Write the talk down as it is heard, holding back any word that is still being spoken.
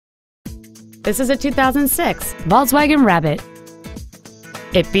This is a 2006 Volkswagen Rabbit.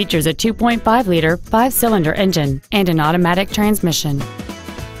 It features a 2.5-liter 5-cylinder engine and an automatic transmission.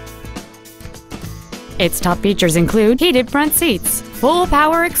 Its top features include heated front seats, full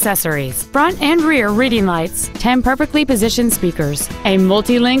power accessories, front and rear reading lights, 10 perfectly positioned speakers, a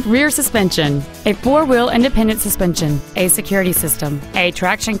multi-link rear suspension, a 4-wheel independent suspension, a security system, a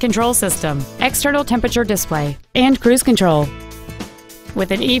traction control system, external temperature display, and cruise control.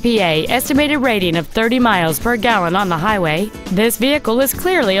 With an EPA estimated rating of 30 miles per gallon on the highway, this vehicle is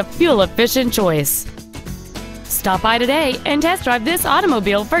clearly a fuel-efficient choice. Stop by today and test drive this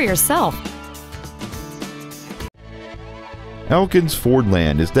automobile for yourself. Elkins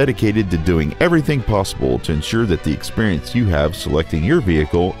Fordland is dedicated to doing everything possible to ensure that the experience you have selecting your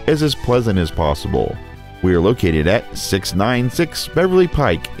vehicle is as pleasant as possible. We are located at 696 Beverly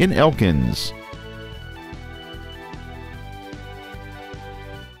Pike in Elkins.